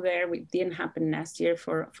to go there. It didn't happen last year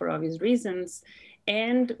for obvious reasons.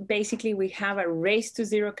 And basically, we have a Race to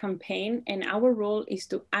Zero campaign, and our role is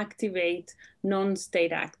to activate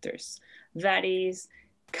non-state actors. That is,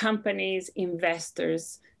 companies,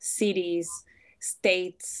 investors, cities,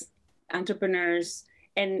 states, entrepreneurs.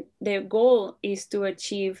 And the goal is to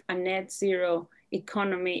achieve a net zero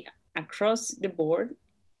economy across the board,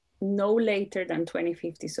 no later than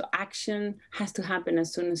 2050. So action has to happen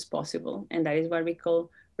as soon as possible. And that is what we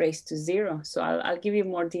call Race to Zero. So I'll give you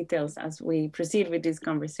more details as we proceed with this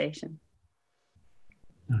conversation.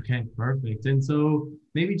 Okay, perfect. And so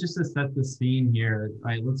maybe just to set the scene here,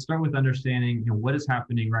 right, let's start with understanding what is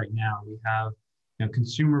happening right now. We have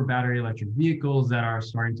consumer battery electric vehicles that are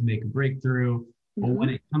starting to make a breakthrough. But when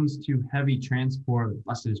it comes to heavy transport,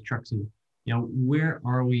 buses, trucks, where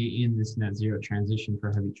are we in this net zero transition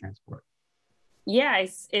for heavy transport? Yeah,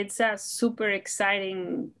 it's a super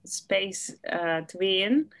exciting space to be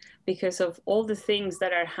in because of all the things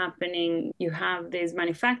that are happening. You have these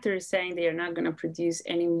manufacturers saying they are not going to produce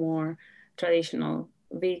any more traditional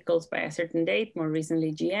vehicles by a certain date, more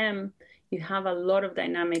recently GM. You have a lot of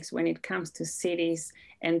dynamics when it comes to cities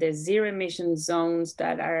and the zero emission zones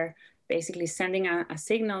that are basically sending a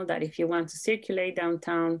signal that if you want to circulate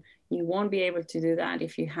downtown, you won't be able to do that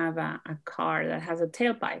if you have a car that has a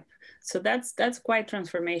tailpipe. So that's quite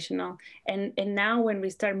transformational. And now when we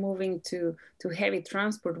start moving to heavy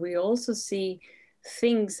transport, we also see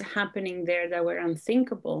things happening there that were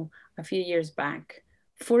unthinkable a few years back.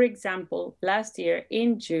 For example, last year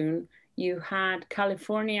in June, you had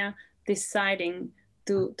California deciding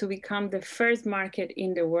to become the first market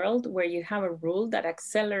in the world where you have a rule that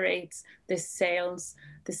accelerates the sales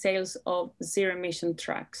of zero emission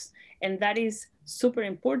trucks. And that is super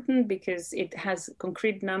important because it has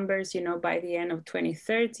concrete numbers, by the end of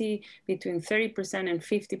 2030, between 30% and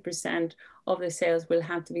 50% of the sales will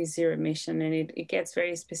have to be zero emission. And it gets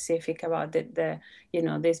very specific about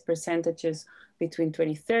these percentages between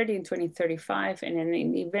 2030 and 2035. And then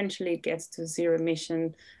eventually it gets to zero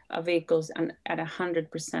emission vehicles and at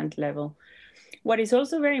 100% level. What is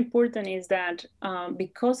also very important is that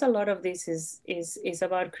because a lot of this is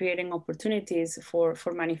about creating opportunities for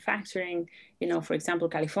manufacturing, for example,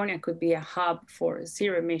 California could be a hub for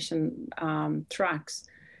zero emission trucks.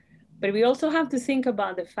 But we also have to think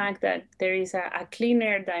about the fact that there is a clean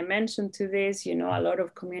air dimension to this. A lot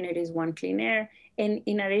of communities want clean air. And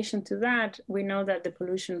in addition to that, we know that the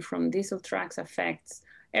pollution from diesel trucks affects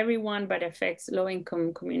everyone, but affects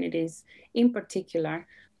low-income communities in particular.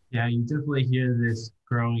 Yeah, you definitely hear this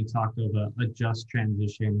growing talk of a just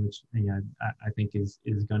transition, which I think is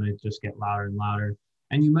going to just get louder and louder.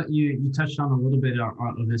 And you touched on a little bit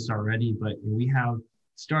of this already, but we have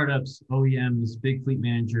startups, OEMs, big fleet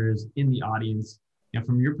managers in the audience.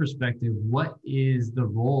 From your perspective, what is the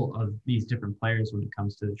role of these different players when it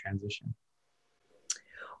comes to the transition?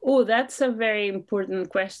 Oh, that's a very important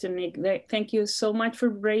question, Nick. Thank you so much for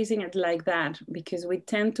raising it like that, because we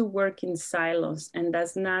tend to work in silos, and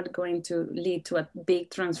that's not going to lead to a big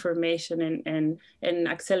transformation, and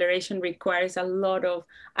acceleration requires a lot of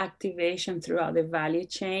activation throughout the value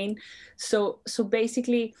chain. So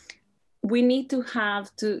basically, we need to have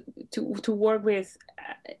to work with,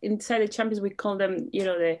 inside the champions, we call them, you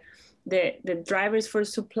know, the drivers for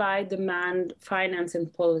supply, demand, finance,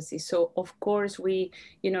 and policy. So of course, we,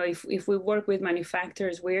 you know, if we work with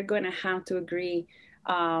manufacturers, we're going to have to agree,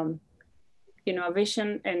 you know, a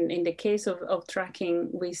vision. And in the case of tracking,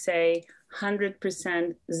 we say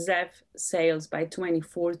 100% ZEV sales by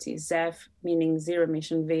 2040, ZEV meaning zero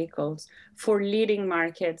emission vehicles, for leading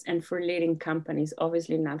markets and for leading companies,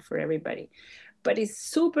 obviously not for everybody. But it's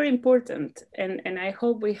super important. And I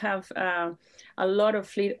hope we have a lot of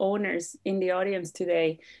fleet owners in the audience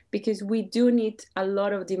today, because we do need a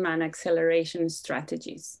lot of demand acceleration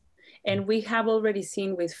strategies. And we have already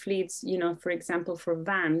seen with fleets, you know, for example, for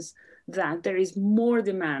vans, that there is more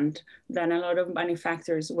demand than a lot of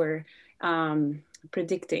manufacturers were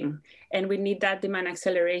predicting. And we need that demand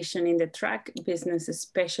acceleration in the truck business,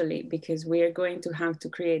 especially because we are going to have to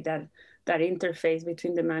create that interface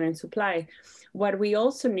between demand and supply. What we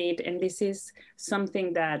also need, and this is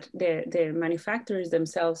something that the manufacturers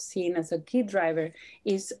themselves seen as a key driver,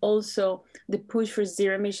 is also the push for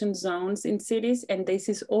zero emission zones in cities. And this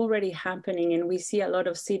is already happening, and we see a lot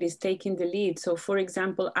of cities taking the lead. So for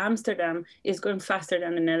example, Amsterdam is going faster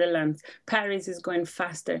than the Netherlands. Paris is going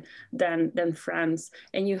faster than France.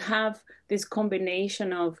 And you have this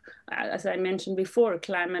combination of, as I mentioned before,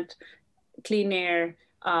 climate, clean air,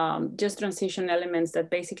 just transition elements that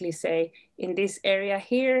basically say, in this area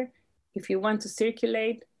here, if you want to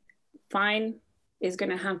circulate, fine, it's going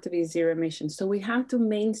to have to be zero emissions. So we have to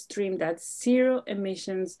mainstream that zero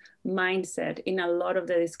emissions mindset in a lot of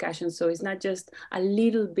the discussions. So it's not just a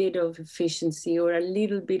little bit of efficiency or a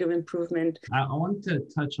little bit of improvement. I want to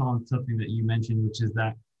touch on something that you mentioned, which is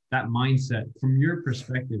that mindset. From your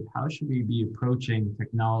perspective, how should we be approaching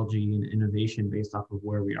technology and innovation based off of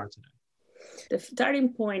where we are today? The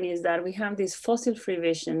starting point is that we have this fossil-free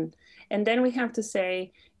vision, and then we have to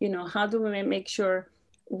say, you know, how do we make sure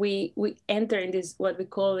we enter in this, what we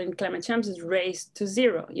call in climate champions, race to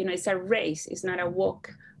zero. You know, it's a race. It's not a walk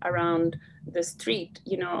around the street.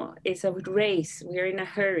 You know, it's a race. We're in a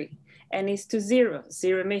hurry. And it's to zero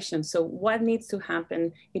emissions. So what needs to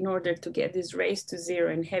happen in order to get this race to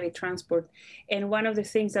zero in heavy transport? And one of the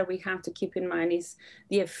things that we have to keep in mind is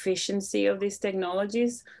the efficiency of these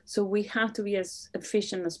technologies. So we have to be as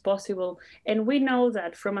efficient as possible. And we know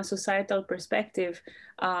that from a societal perspective,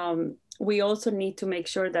 we also need to make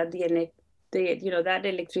sure that that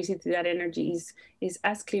electricity, that energy is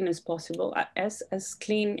as clean as possible, as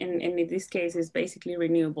clean, and in this case is basically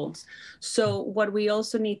renewables. So what we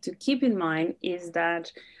also need to keep in mind is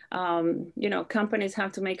that companies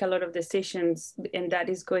have to make a lot of decisions, and that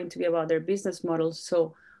is going to be about their business models.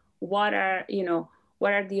 So what are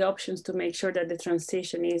the options to make sure that the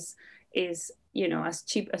transition is as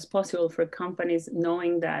cheap as possible for companies,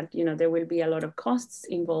 knowing that there will be a lot of costs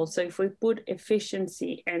involved. So if we put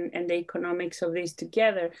efficiency and the economics of this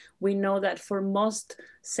together, we know that for most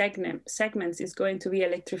segments is going to be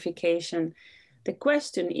electrification. The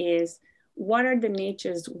question is, what are the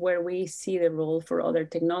niches where we see the role for other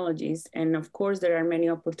technologies? And of course, there are many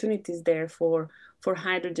opportunities there for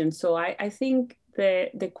hydrogen. So I think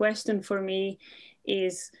the question for me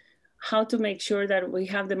is how to make sure that we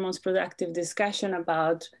have the most productive discussion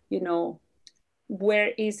about, where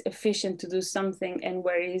is efficient to do something and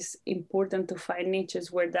where is important to find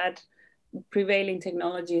niches where that prevailing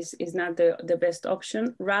technologies is not the best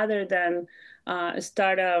option, rather than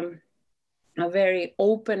start a very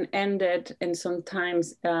open-ended and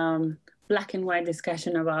sometimes black and white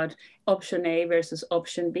discussion about option A versus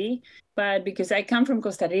option B. But because I come from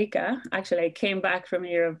Costa Rica, actually I came back from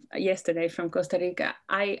Europe yesterday from Costa Rica,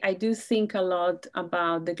 I do think a lot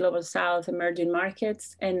about the global south, emerging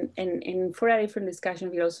markets, and for a different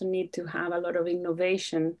discussion, we also need to have a lot of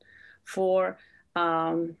innovation for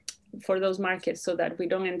those markets, so that we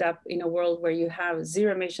don't end up in a world where you have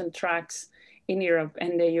zero emission trucks in Europe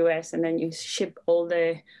and the US, and then you ship all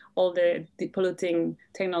the polluting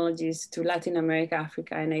technologies to Latin America,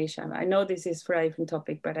 Africa, and Asia. I know this is for a different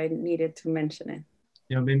topic, but I needed to mention it.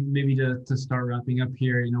 Maybe to start wrapping up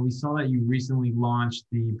here, we saw that you recently launched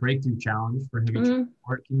the Breakthrough Challenge for heavy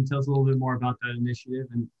transport. Can you tell us a little bit more about that initiative,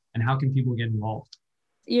 and how can people get involved?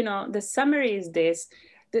 The summary is this.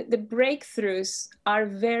 the breakthroughs are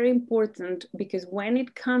very important, because when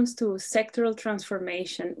it comes to sectoral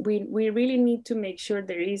transformation, we really need to make sure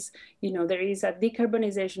there is a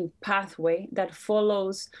decarbonization pathway that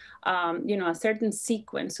follows a certain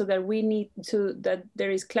sequence, so that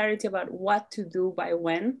there is clarity about what to do by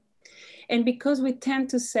when. And because we tend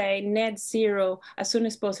to say net zero as soon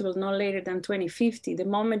as possible, no later than 2050, the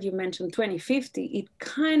moment you mention 2050, it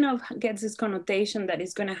kind of gets this connotation that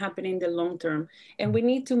it's going to happen in the long term. And we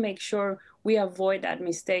need to make sure we avoid that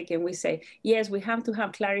mistake, and we say, yes, we have to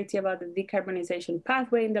have clarity about the decarbonization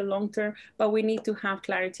pathway in the long term, but we need to have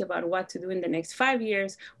clarity about what to do in the next 5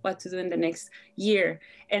 years, what to do in the next year.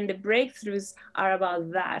 And the breakthroughs are about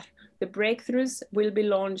that. The breakthroughs will be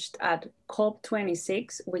launched at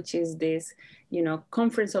COP26, which is this,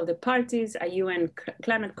 conference of the parties, a UN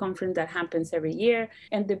climate conference that happens every year.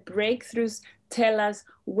 And the breakthroughs tell us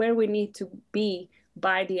where we need to be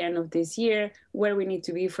by the end of this year, where we need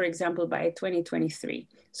to be, for example, by 2023.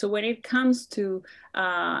 So when it comes to,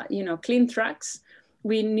 clean trucks,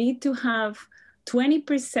 we need to have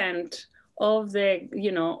 20% of the,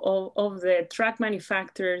 of the truck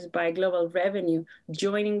manufacturers by global revenue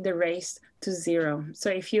joining the race to zero. So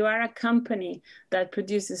if you are a company that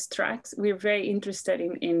produces trucks, we're very interested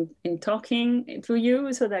in talking to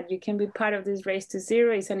you so that you can be part of this race to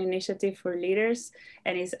zero. It's an initiative for leaders,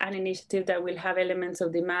 and it's an initiative that will have elements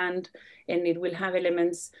of demand, and it will have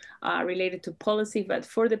elements related to policy. But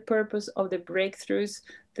for the purpose of the breakthroughs,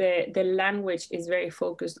 the language is very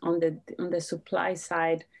focused on the supply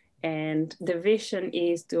side. And the vision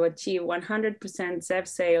is to achieve 100% ZEV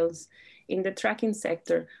sales in the trucking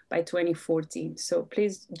sector by 2040. So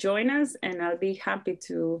please join us, and I'll be happy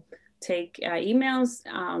to take emails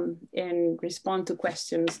and respond to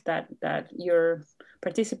questions that your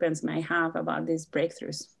participants may have about these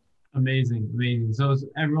breakthroughs. Amazing, amazing. So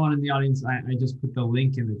everyone in the audience, I just put the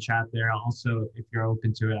link in the chat there. Also, if you're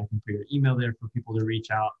open to it, I can put your email there for people to reach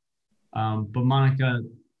out. But Monica,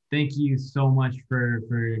 thank you so much for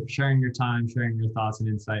sharing your time, sharing your thoughts and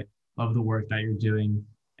insight of the work that you're doing.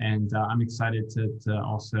 And I'm excited to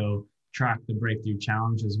also track the Breakthrough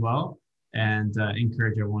Challenge as well, and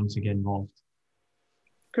encourage everyone to get involved.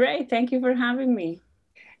 Great, thank you for having me.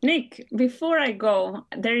 Nick, before I go,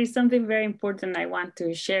 there is something very important I want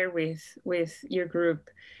to share with your group,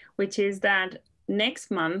 which is that next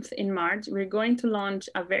month in March, we're going to launch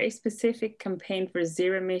a very specific campaign for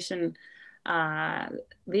zero emission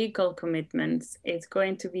vehicle commitments. It's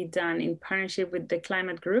going to be done in partnership with the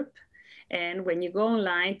Climate Group. And when you go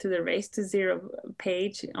online to the Race to Zero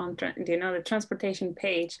page on the transportation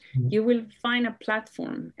page, you will find a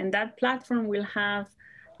platform, and that platform will have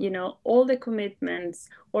all the commitments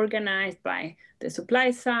organized by the supply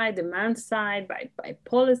side, demand side, by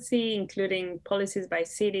policy, including policies by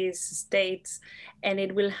cities, states, and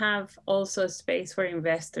it will have also space for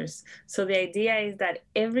investors. So the idea is that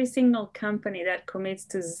every single company that commits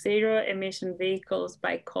to zero emission vehicles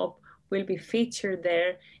by COP will be featured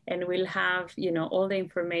there, and we'll have all the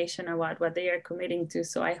information about what they are committing to.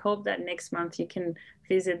 So I hope that next month you can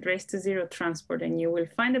visit Race to Zero Transport, and you will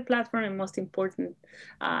find a platform, and most importantly,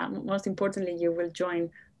 you will join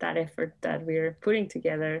that effort that we're putting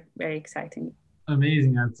together. Very exciting.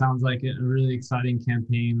 Amazing. That sounds like a really exciting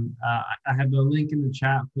campaign. I have the link in the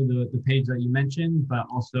chat for the page that you mentioned, but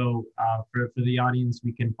also for the audience,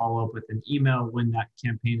 we can follow up with an email when that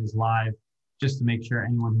campaign is live, just to make sure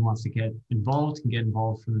anyone who wants to get involved can get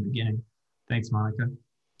involved from the beginning. Thanks, Monica.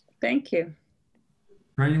 Thank you.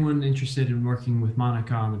 For anyone interested in working with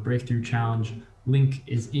Monica on the Breakthrough Challenge, link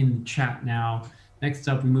is in the chat now. Next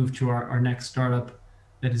up, we move to our next startup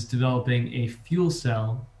that is developing a fuel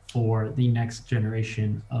cell for the next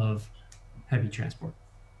generation of heavy transport.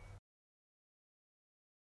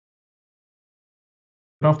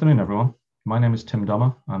 Good afternoon, everyone. My name is Tim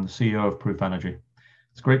Dummer. I'm the CEO of Proof Energy.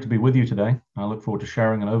 It's great to be with you today. I look forward to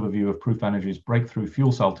sharing an overview of Proof Energy's breakthrough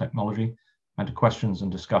fuel cell technology and to questions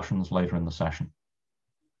and discussions later in the session.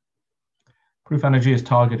 Proof Energy is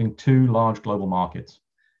targeting two large global markets: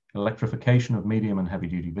 electrification of medium and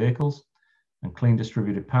heavy-duty vehicles, and clean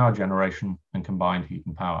distributed power generation and combined heat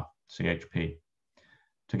and power, CHP.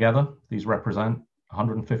 Together, these represent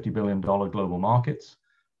 $150 billion global markets,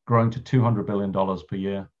 growing to $200 billion per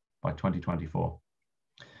year by 2024.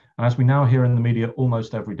 And as we now hear in the media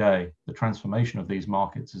almost every day, the transformation of these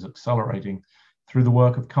markets is accelerating through the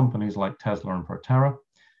work of companies like Tesla and Proterra,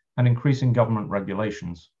 and increasing government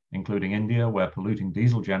regulations, including India, where polluting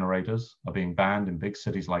diesel generators are being banned in big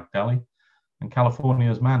cities like Delhi, and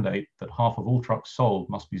California's mandate that half of all trucks sold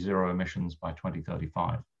must be zero emissions by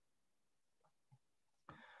 2035.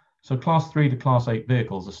 So Class 3 to Class 8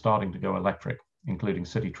 vehicles are starting to go electric, including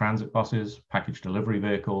city transit buses, package delivery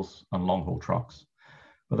vehicles, and long-haul trucks.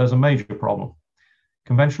 But there's a major problem.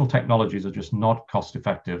 Conventional technologies are just not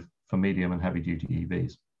cost-effective for medium and heavy-duty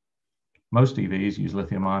EVs. Most EVs use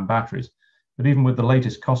lithium-ion batteries, but even with the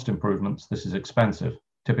latest cost improvements, this is expensive,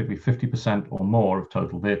 typically 50% or more of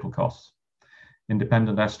total vehicle costs.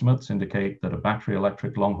 Independent estimates indicate that a battery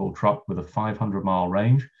electric long-haul truck with a 500-mile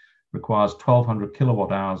range requires 1,200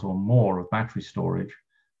 kilowatt hours or more of battery storage,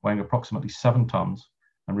 weighing approximately 7 tons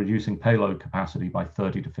and reducing payload capacity by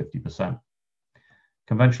 30 to 50%.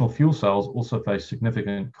 Conventional fuel cells also face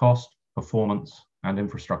significant cost, performance, and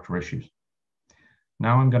infrastructure issues.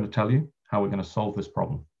 Now I'm going to tell you how we're going to solve this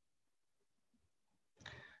problem.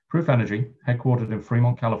 Proof Energy, headquartered in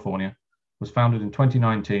Fremont, California, was founded in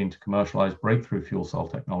 2019 to commercialize breakthrough fuel cell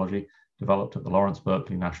technology developed at the Lawrence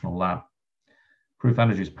Berkeley National Lab. Proof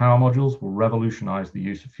Energy's power modules will revolutionize the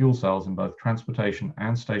use of fuel cells in both transportation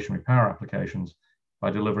and stationary power applications by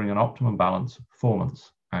delivering an optimum balance of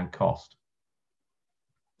performance and cost.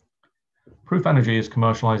 Proof Energy is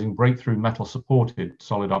commercializing breakthrough metal-supported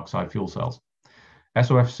solid oxide fuel cells.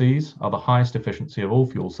 SOFCs are the highest efficiency of all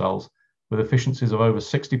fuel cells, with efficiencies of over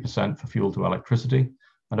 60% for fuel to electricity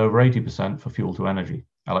and over 80% for fuel to energy,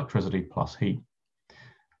 electricity plus heat.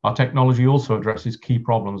 Our technology also addresses key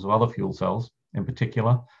problems of other fuel cells. In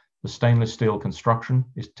particular, the stainless steel construction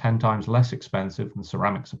is 10 times less expensive than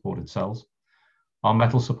ceramic-supported cells. Our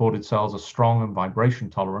metal-supported cells are strong and vibration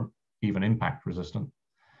tolerant, even impact resistant.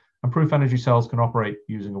 And Proof Energy cells can operate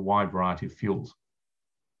using a wide variety of fuels.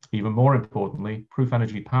 Even more importantly, Proof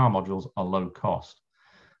Energy power modules are low cost.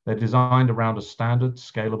 They're designed around a standard,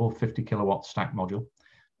 scalable 50 kilowatt stack module.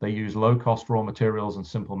 They use low-cost raw materials and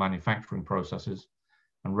simple manufacturing processes,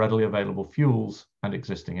 and readily available fuels and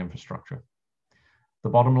existing infrastructure. The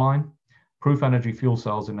bottom line, Proof Energy fuel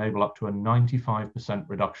cells enable up to a 95%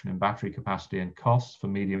 reduction in battery capacity and costs for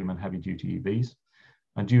medium and heavy-duty EVs.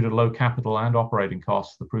 And due to low capital and operating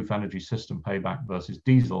costs, the Proof Energy system payback versus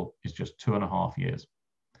diesel is just 2.5 years.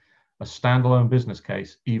 A standalone business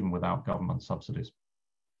case, even without government subsidies.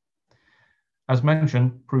 As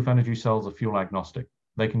mentioned, Proof Energy cells are fuel agnostic.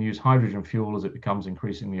 They can use hydrogen fuel as it becomes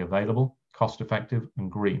increasingly available, cost-effective,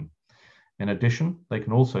 and green. In addition, they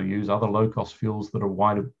can also use other low-cost fuels that are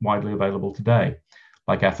widely available today,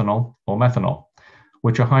 like ethanol or methanol,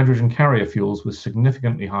 which are hydrogen carrier fuels with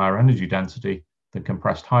significantly higher energy density than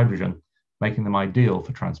compressed hydrogen, making them ideal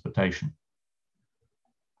for transportation.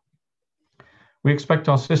 We expect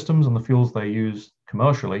our systems and the fuels they use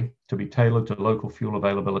commercially to be tailored to local fuel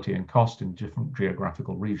availability and cost in different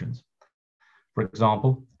geographical regions. For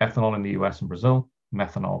example, ethanol in the US and Brazil,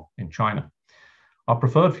 methanol in China. Our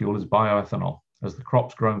preferred fuel is bioethanol, as the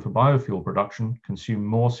crops grown for biofuel production consume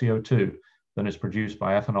more CO2 than is produced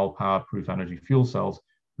by ethanol-powered Proof Energy fuel cells,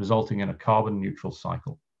 resulting in a carbon-neutral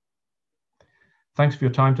cycle. Thanks for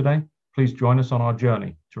your time today. Please join us on our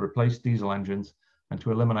journey to replace diesel engines and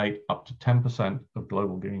to eliminate up to 10% of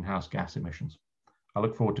global greenhouse gas emissions. I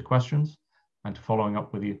look forward to questions and to following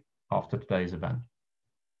up with you after today's event.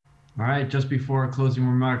 All right, just before closing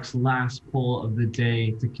remarks, last poll of the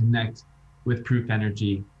day to connect with Proof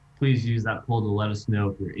Energy. Please use that poll to let us know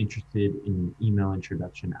if you're interested in an email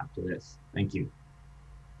introduction after this. Thank you.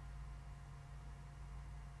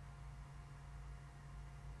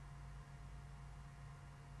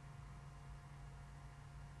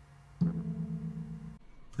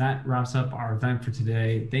 That wraps up our event for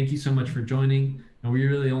today. Thank you so much for joining. And we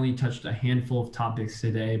really only touched a handful of topics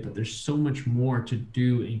today, but there's so much more to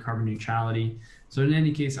do in carbon neutrality. So in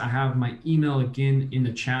any case, I have my email again in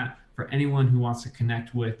the chat for anyone who wants to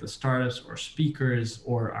connect with the startups or speakers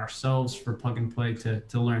or ourselves for Plug and Play to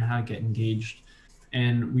learn how to get engaged.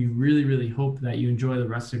 And we really, really hope that you enjoy the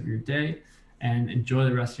rest of your day and enjoy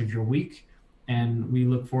the rest of your week. And we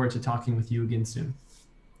look forward to talking with you again soon.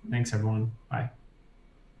 Thanks, everyone. Bye.